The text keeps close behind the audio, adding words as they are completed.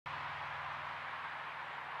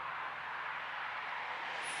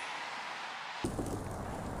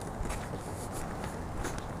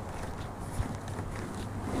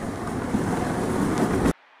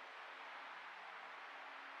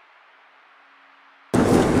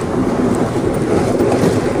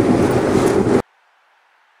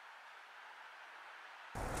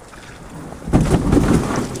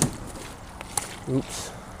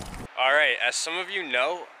Oops. Alright, as some of you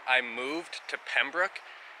know, I moved to Pembroke,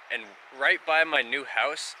 and right by my new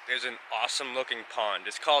house, there's an awesome looking pond.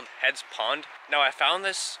 It's called Head's Pond. Now I found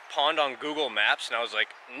this pond on Google Maps and I was like,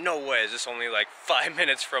 no way, is this only like 5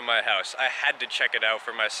 minutes from my house? I had to check it out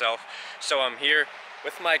for myself. So I'm here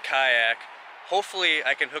with my kayak. Hopefully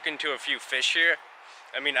I can hook into a few fish here.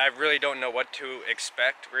 I mean, I really don't know what to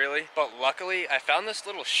expect, really. But luckily, I found this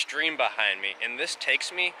little stream behind me, and this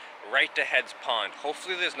takes me right to Head's Pond.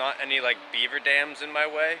 Hopefully there's not any, like, beaver dams in my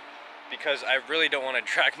way, because I really don't want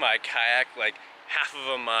to drag my kayak, like, half of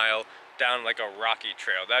a mile down, like, a rocky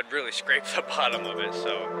trail. That'd really scrape the bottom of it,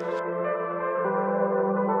 so...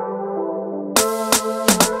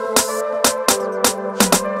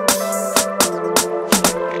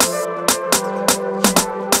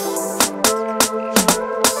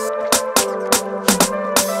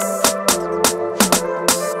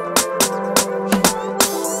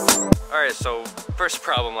 Alright, so first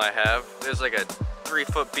problem I have, there's like a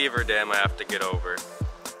 3-foot beaver dam I have to get over.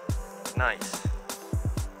 Nice.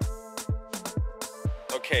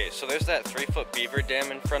 Okay, so there's that 3-foot beaver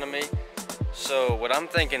dam in front of me. So what I'm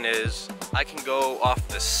thinking is, I can go off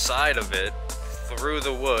the side of it, through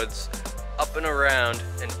the woods, up and around,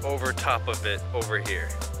 and over top of it over here.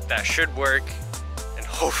 That should work, and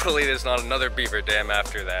hopefully there's not another beaver dam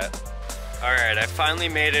after that. Alright, I finally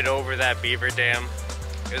made it over that beaver dam.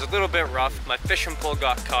 It was a little bit rough. My fishing pole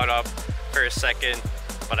got caught up for a second,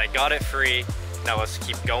 but I got it free. Now let's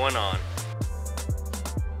keep going on.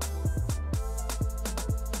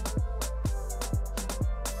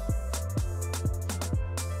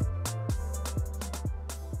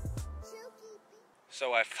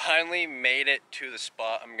 So I finally made it to the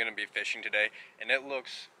spot I'm gonna be fishing today, and it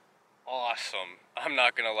looks awesome. I'm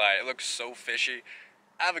not gonna lie, it looks so fishy.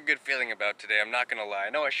 I have a good feeling about today, I'm not gonna lie. I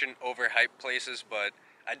know I shouldn't overhype places, but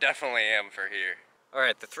I definitely am for here.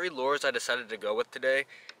 Alright, the 3 lures I decided to go with today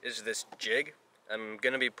is this jig. I'm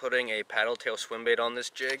going to be putting a paddle tail swim bait on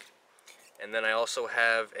this jig. And then I also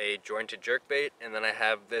have a jointed jerkbait, and then I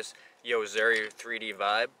have this Yozeri 3D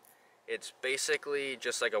Vibe. It's basically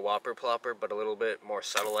just like a whopper plopper, but a little bit more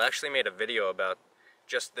subtle. I actually made a video about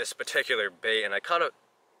just this particular bait, and I caught a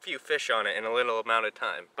few fish on it in a little amount of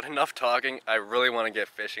time. But enough talking, I really want to get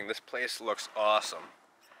fishing. This place looks awesome.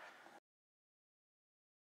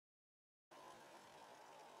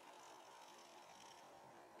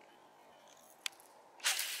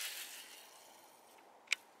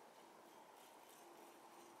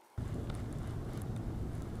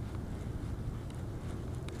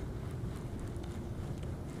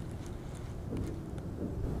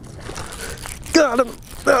 Got him!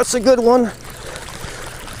 That's a good one!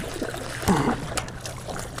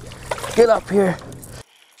 Get up here!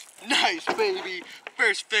 Nice, baby!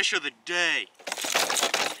 First fish of the day!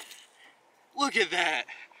 Look at that!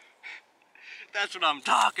 That's what I'm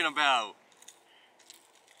talking about!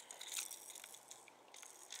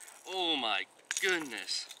 Oh my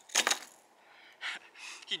goodness!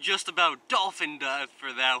 He just about dolphin dived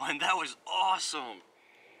for that one. That was awesome!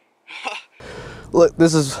 Look,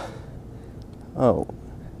 this is... Oh.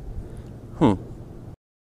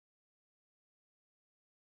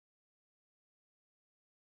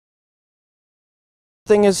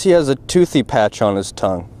 Thing is, he has a toothy patch on his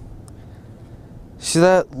tongue. See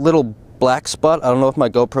that little black spot? I don't know if my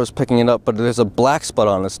GoPro's picking it up, but there's a black spot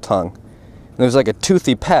on his tongue. And there's like a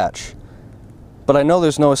toothy patch. But I know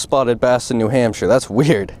there's no spotted bass in New Hampshire. That's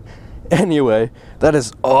weird. Anyway, that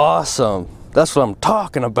is awesome. That's what I'm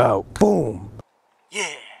talking about. Boom.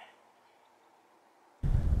 Yeah.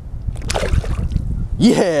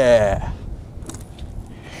 Yeah!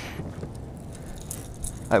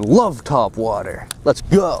 I love top water. Let's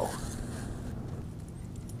go!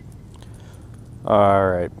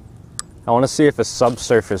 Alright. I want to see if a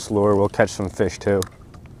subsurface lure will catch some fish too.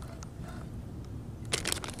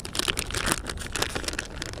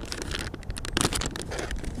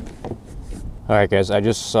 Alright guys, I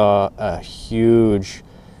just saw a huge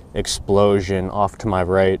explosion off to my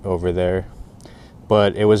right over there.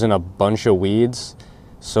 But it was in a bunch of weeds.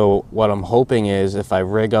 So what I'm hoping is if I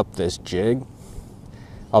rig up this jig,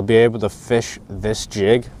 I'll be able to fish this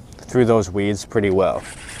jig through those weeds pretty well.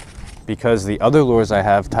 Because the other lures I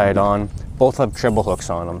have tied on, both have treble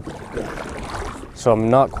hooks on them. So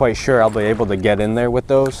I'm not quite sure I'll be able to get in there with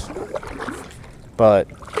those. But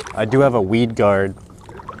I do have a weed guard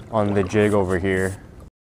on the jig over here.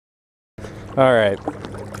 Alright,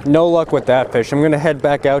 no luck with that fish. I'm gonna head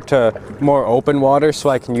back out to more open water so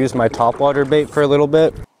I can use my topwater bait for a little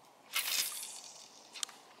bit.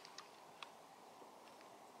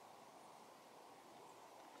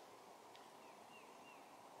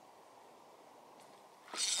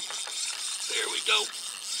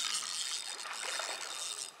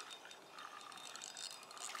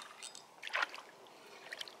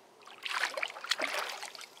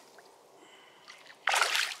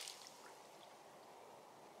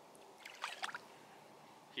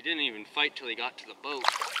 didn't even fight till he got to the boat.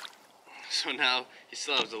 So now he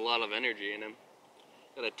still has a lot of energy in him.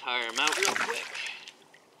 Gotta tire him out real quick.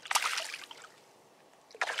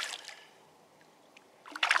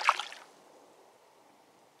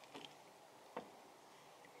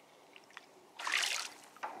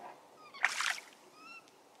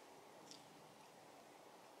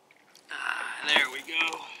 There we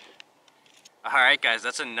go. Alright guys,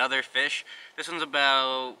 that's another fish. This one's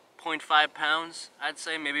about 0.5 pounds, I'd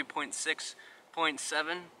say, maybe 0.6,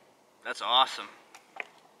 0.7. That's awesome.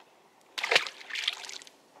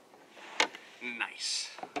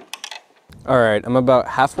 Nice. Alright, I'm about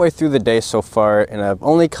halfway through the day so far, and I've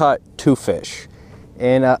only caught 2 fish.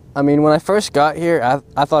 And I mean, when I first got here,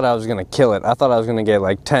 I thought I was gonna kill it. I thought I was gonna get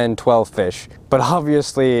like 10, 12 fish. But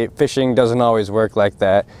obviously, fishing doesn't always work like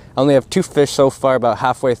that. I only have 2 fish so far, about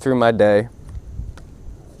halfway through my day.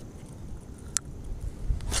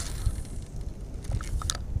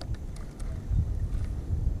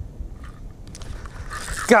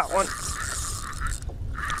 Got one.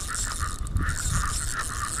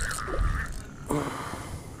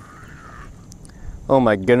 Oh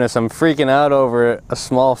my goodness, I'm freaking out over a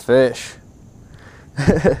small fish.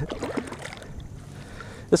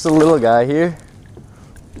 Just a little guy here.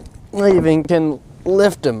 I even can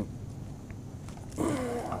lift him.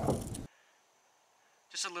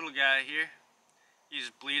 Just a little guy here. He's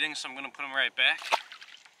bleeding, so I'm gonna put him right back.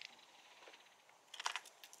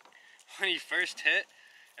 When he first hit,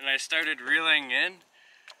 and I started reeling in,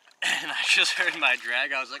 and I just heard my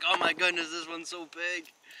drag, I was like, oh my goodness, this one's so big.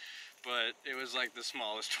 But it was like the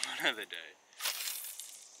smallest one of the day.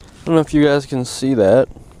 I don't know if you guys can see that,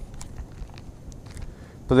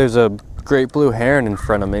 but there's a great blue heron in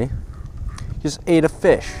front of me. Just ate a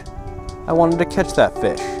fish. I wanted to catch that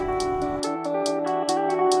fish.